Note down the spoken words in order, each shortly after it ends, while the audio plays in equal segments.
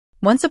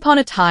Once upon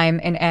a time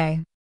in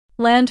a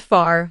land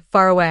far,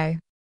 far away,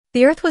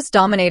 the Earth was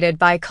dominated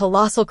by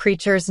colossal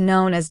creatures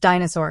known as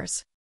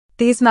dinosaurs.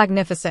 These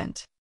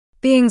magnificent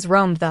beings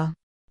roamed the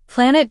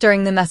planet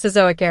during the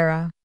Mesozoic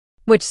Era,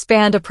 which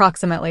spanned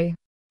approximately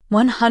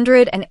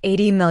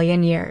 180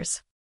 million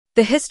years.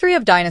 The history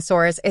of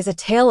dinosaurs is a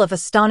tale of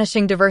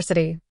astonishing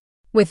diversity,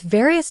 with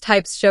various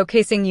types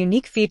showcasing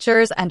unique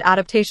features and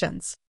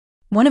adaptations.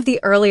 One of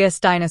the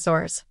earliest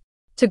dinosaurs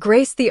to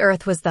grace the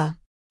Earth was the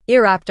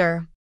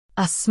Eoraptor,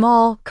 a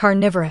small,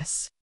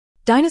 carnivorous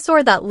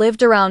dinosaur that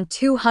lived around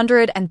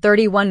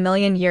 231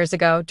 million years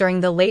ago during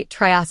the Late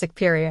Triassic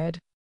period.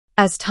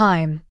 As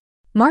time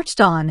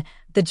marched on,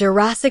 the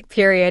Jurassic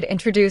period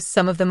introduced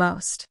some of the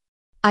most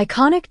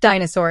iconic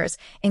dinosaurs,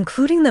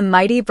 including the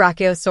mighty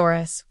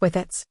Brachiosaurus with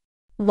its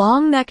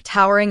long neck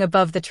towering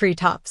above the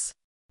treetops.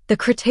 The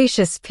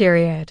Cretaceous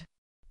period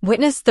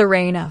witnessed the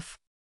reign of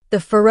the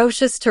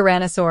ferocious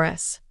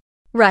Tyrannosaurus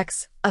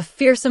Rex, a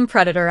fearsome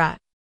predator at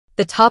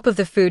the top of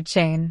the food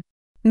chain.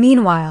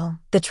 Meanwhile,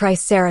 the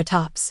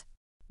Triceratops,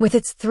 with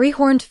its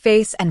three-horned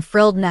face and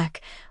frilled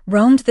neck,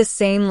 roamed the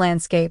same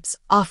landscapes,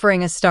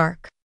 offering a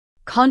stark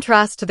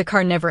contrast to the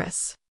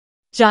carnivorous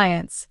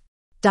giants.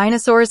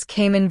 Dinosaurs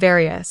came in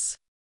various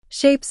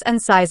shapes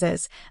and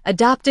sizes,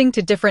 adapting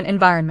to different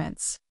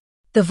environments.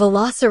 The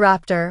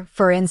Velociraptor,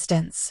 for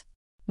instance,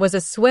 was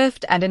a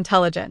swift and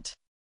intelligent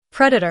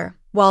predator,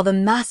 while the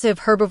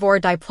massive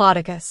herbivore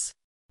Diplodocus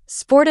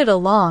sported a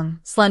long,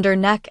 slender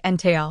neck and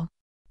tail.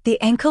 The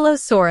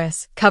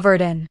Ankylosaurus, covered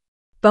in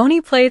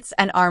bony plates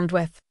and armed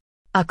with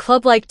a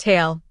club-like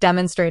tail,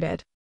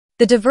 demonstrated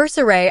the diverse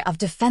array of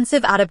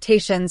defensive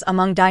adaptations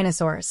among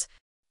dinosaurs.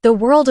 The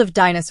world of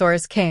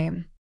dinosaurs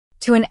came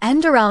to an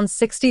end around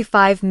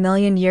 65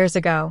 million years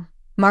ago,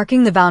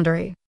 marking the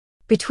boundary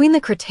between the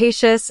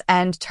Cretaceous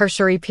and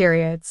Tertiary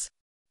periods.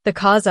 The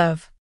cause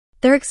of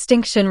their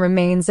extinction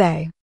remains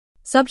a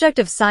subject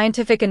of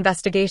scientific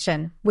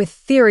investigation, with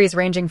theories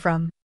ranging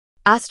from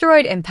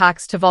asteroid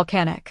impacts to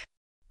volcanic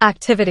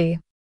activity.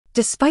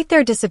 Despite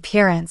their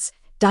disappearance,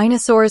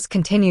 dinosaurs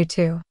continue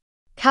to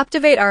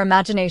captivate our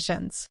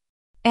imaginations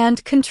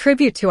and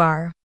contribute to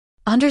our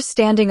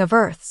understanding of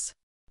Earth's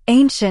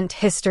ancient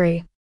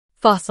history.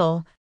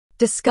 Fossil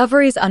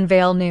discoveries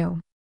unveil new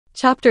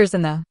chapters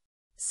in the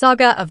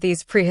saga of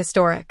these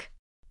prehistoric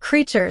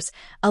creatures,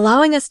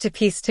 allowing us to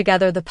piece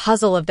together the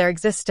puzzle of their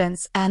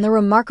existence and the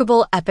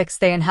remarkable epochs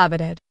they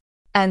inhabited.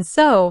 And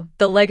so,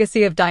 the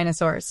legacy of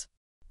dinosaurs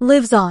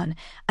lives on,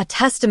 a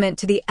testament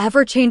to the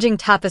ever-changing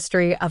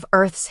tapestry of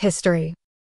Earth's history.